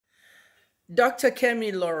Dr.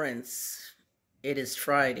 Kemi Lawrence, it is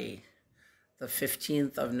Friday, the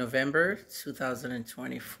 15th of November,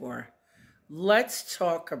 2024. Let's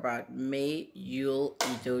talk about May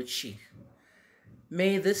Yul-Edochie.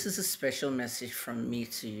 May, this is a special message from me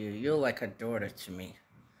to you. You're like a daughter to me.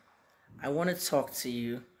 I want to talk to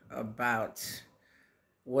you about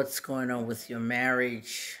what's going on with your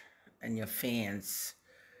marriage and your fans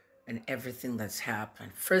and everything that's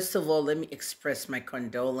happened. First of all, let me express my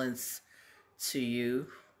condolence to you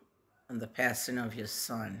on the passing of your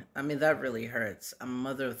son. I mean, that really hurts. I'm a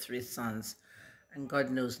mother of 3 sons, and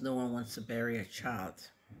God knows no one wants to bury a child.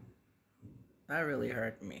 That really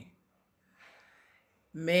hurt me.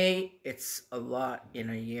 May, it's a lot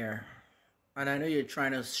in a year. And I know you're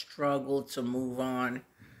trying to struggle to move on.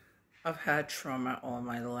 I've had trauma all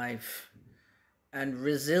my life. And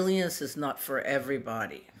resilience is not for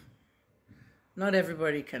everybody. Not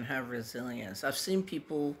everybody can have resilience. I've seen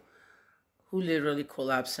people who literally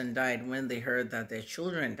collapsed and died when they heard that their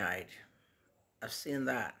children died. I've seen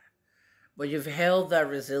that. But you've held that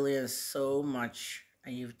resilience so much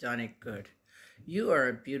and you've done it good. You are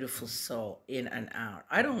a beautiful soul in and out.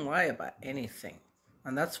 I don't lie about anything.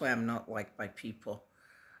 And that's why I'm not liked by people.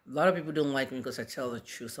 A lot of people don't like me because I tell the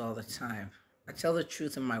truth all the time. I tell the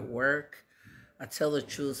truth in my work. I tell the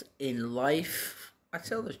truth in life. I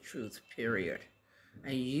tell the truth, period.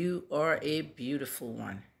 And you are a beautiful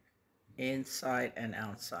one, inside and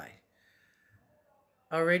outside.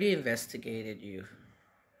 I already investigated you.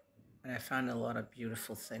 And I found a lot of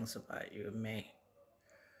beautiful things about you, May.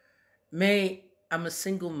 May, I'm a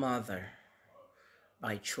single mother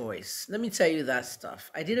by choice. Let me tell you that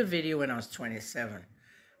stuff. I did a video when I was 27.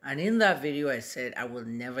 And in that video, I said I will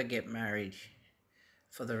never get married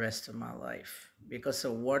for the rest of my life because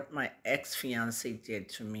of what my ex-fiance did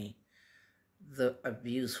to me. The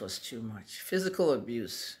abuse was too much. Physical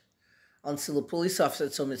abuse. Until a police officer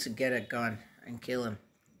told me to get a gun and kill him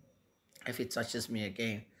if he touches me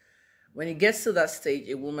again. When it gets to that stage,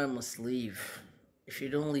 a woman must leave. If you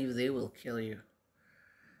don't leave, they will kill you.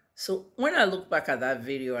 So when I look back at that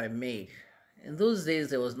video I made, in those days,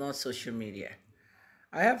 there was no social media.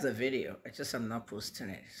 I have the video. I just am not posting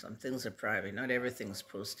it. Some things are private. Not everything's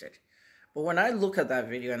posted. But when I look at that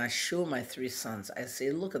video and I show my 3 sons, I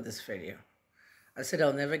say, look at this video. I said,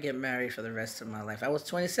 I'll never get married for the rest of my life. I was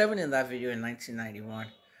 27 in that video in 1991.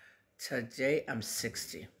 Today, I'm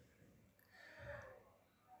 60.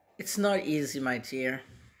 It's not easy, my dear.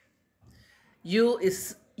 Your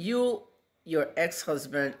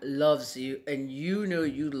ex-husband loves you, and you know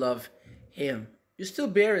you love him. You still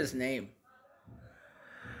bear his name.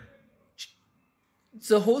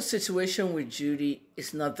 The whole situation with Judy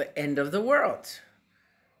is not the end of the world.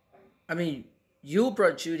 I mean, you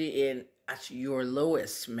brought Judy in at your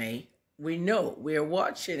lowest, May. We know. We're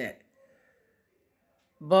watching it.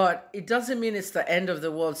 But it doesn't mean it's the end of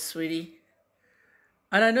the world, sweetie.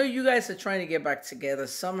 And I know you guys are trying to get back together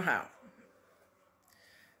somehow.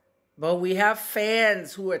 But we have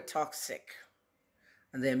fans who are toxic.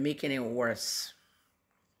 And they're making it worse.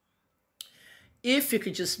 If you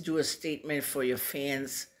could just do a statement for your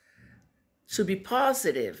fans to be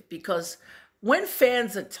positive. Because when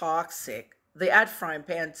fans are toxic, they add frying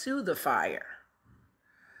pan to the fire.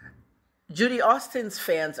 Judy Austin's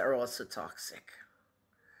fans are also toxic.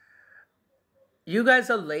 You guys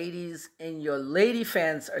are ladies, and your lady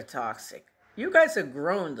fans are toxic. You guys are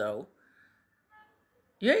grown, though.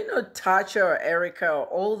 You ain't no Tasha or Erica or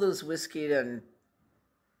all those Whiskey and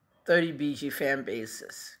 30 BG fan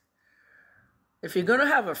bases. If you're going to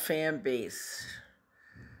have a fan base,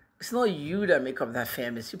 it's not you that make up that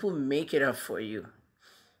fan base. People make it up for you.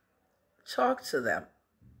 Talk to them.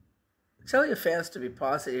 Tell your fans to be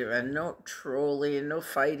positive and no trolling, no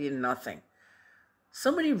fighting, nothing.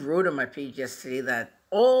 Somebody wrote on my page yesterday that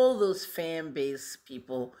all those fan base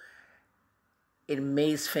people in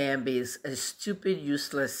May's fan base are stupid,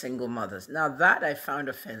 useless single mothers. Now that I found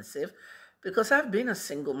offensive because I've been a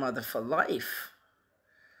single mother for life.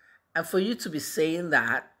 And for you to be saying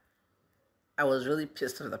that, I was really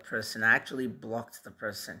pissed at the person. I actually blocked the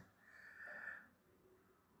person.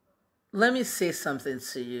 Let me say something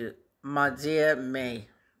to you, my dear May.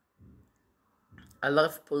 I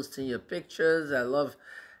love posting your pictures. I love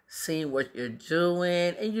seeing what you're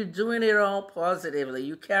doing. And you're doing it all positively.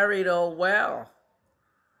 You carry it all well.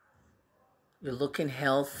 You're looking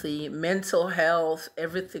healthy. Mental health,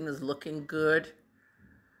 everything is looking good.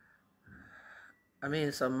 I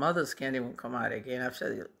mean, some mothers can't even come out again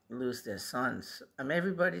after they lose their sons. I mean,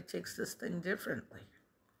 everybody takes this thing differently.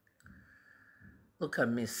 Look at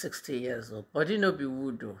me, 60 years old. But you know, be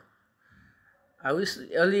voodoo. I was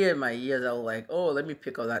earlier in my years, I was like, oh, let me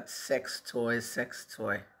pick up that sex toy. Sex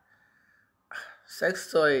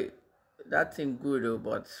toy, that thing good though,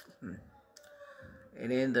 but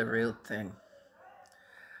it ain't the real thing.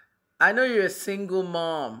 I know you're a single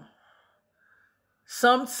mom.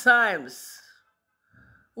 Sometimes,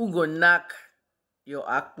 who go knock your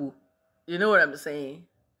akpu? You know what I'm saying?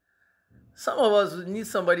 Some of us need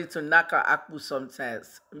somebody to knock our akpu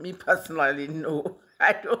sometimes. Me personally, no.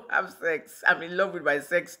 I don't have sex. I'm in love with my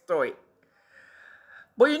sex toy.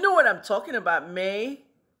 But you know what I'm talking about, May?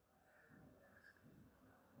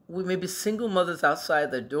 We may be single mothers outside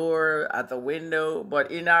the door, at the window, but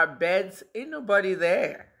in our beds, ain't nobody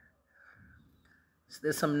there. So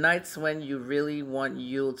there's some nights when you really want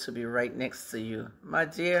Yul to be right next to you. My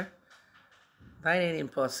dear, that ain't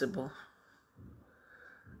impossible.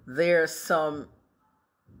 There's some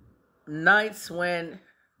nights when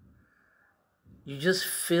you just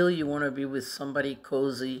feel you want to be with somebody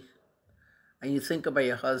cozy and you think about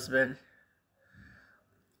your husband.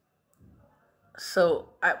 So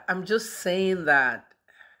I'm just saying that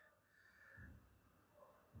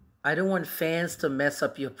I don't want fans to mess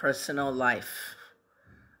up your personal life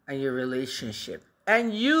and your relationship.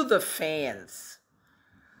 And you, the fans.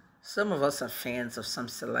 Some of us are fans of some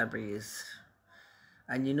celebrities.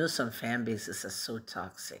 And you know some fan bases are so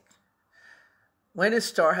toxic. When a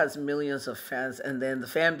star has millions of fans and then the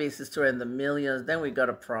fan base is still in the millions, then we got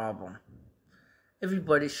a problem.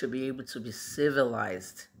 Everybody should be able to be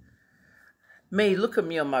civilized. May, look at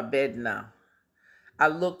me on my bed now. I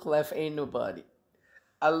look left, ain't nobody.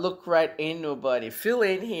 I look right, ain't nobody. Phil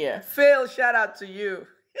ain't here. Phil, shout out to you.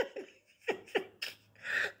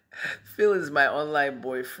 Phil is my online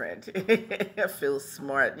boyfriend. Phil's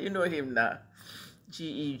smart. You know him now.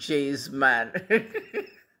 GEJ's man.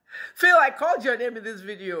 Phil, I called your name in this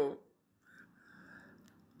video.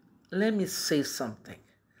 Let me say something.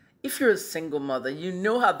 If you're a single mother, you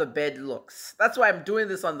know how the bed looks. That's why I'm doing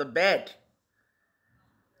this on the bed.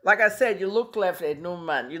 Like I said, you look left, there's no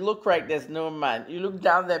man. You look right, there's no man. You look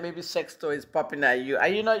down there, maybe sex toy is popping at you. Are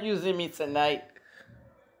you not using me tonight?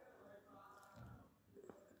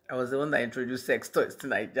 I was the one that introduced sex toys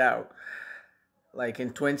tonight, now. Like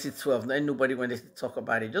in 2012, then nobody wanted to talk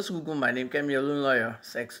about it. Just Google my name, Kemi Lawyer,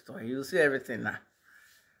 sex toy. You'll see everything now.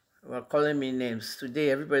 We're calling me names. Today,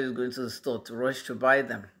 everybody's going to the store to rush to buy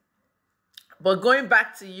them. But going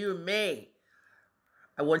back to you, May.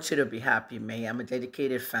 I want you to be happy, May. I'm a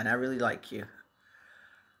dedicated fan. I really like you.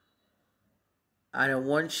 And I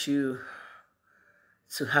want you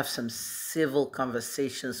to have some civil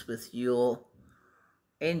conversations with Yul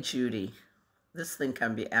and Judy. This thing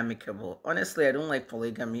can be amicable. Honestly, I don't like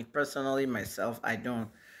polygamy. Personally, myself, I don't.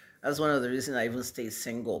 That's one of the reasons I even stay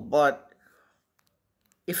single. But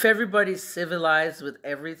if everybody's civilized with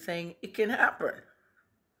everything, it can happen.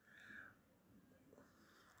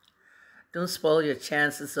 Don't spoil your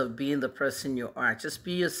chances of being the person you are. Just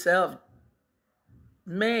be yourself.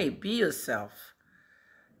 May, be yourself.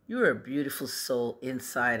 You're a beautiful soul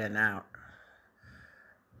inside and out.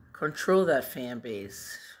 Control that fan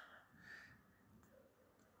base.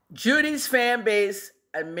 Judy's fan base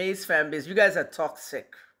and May's fan base, you guys are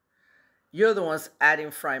toxic. You're the ones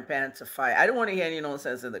adding frying pan to fire. I don't want to hear any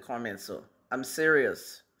nonsense in the comments, so I'm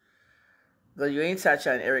serious. But you ain't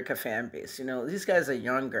Sacha and Erica fan base. You know, these guys are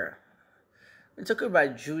younger. We're talking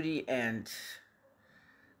about Judy and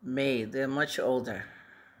May. They're much older.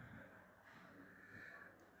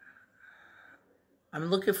 I'm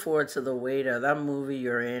looking forward to The Waiter, that movie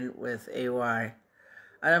you're in with AY.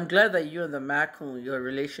 And I'm glad that you and the Macun, your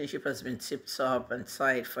relationship has been tip-top and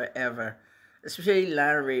tight forever. Especially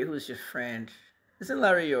Larry, who's your friend. Isn't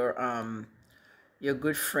Larry your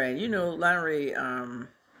good friend? You know, Larry,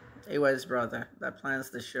 AY's brother that plans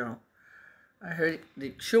the show. I heard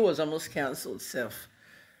the show was almost canceled, Seth,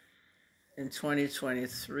 in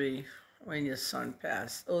 2023 when your son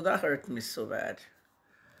passed. Oh, that hurt me so bad.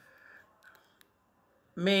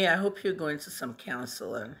 May, I hope you're going to some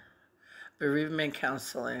counseling, bereavement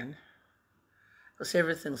counseling, because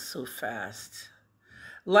everything's so fast.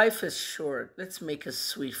 Life is short. Let's make it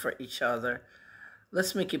sweet for each other.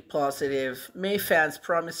 Let's make it positive. May fans,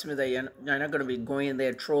 promise me that you're not going to be going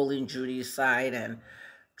there trolling Judy's side and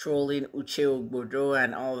trolling Uche Ogbodo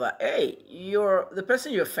and all that. Hey, the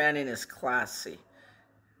person you're fanning is classy.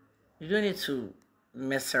 You don't need to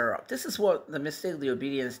mess her up. This is what the mistake the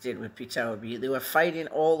Obedience did with Peter Obi. They were fighting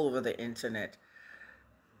all over the internet.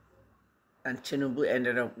 And Tinubu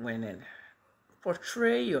ended up winning.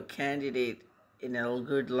 Portray your candidate in a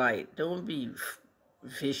good light. Don't be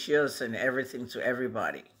vicious and everything to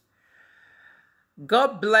everybody.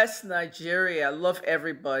 God bless Nigeria. I love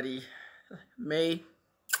everybody. May,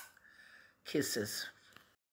 kisses.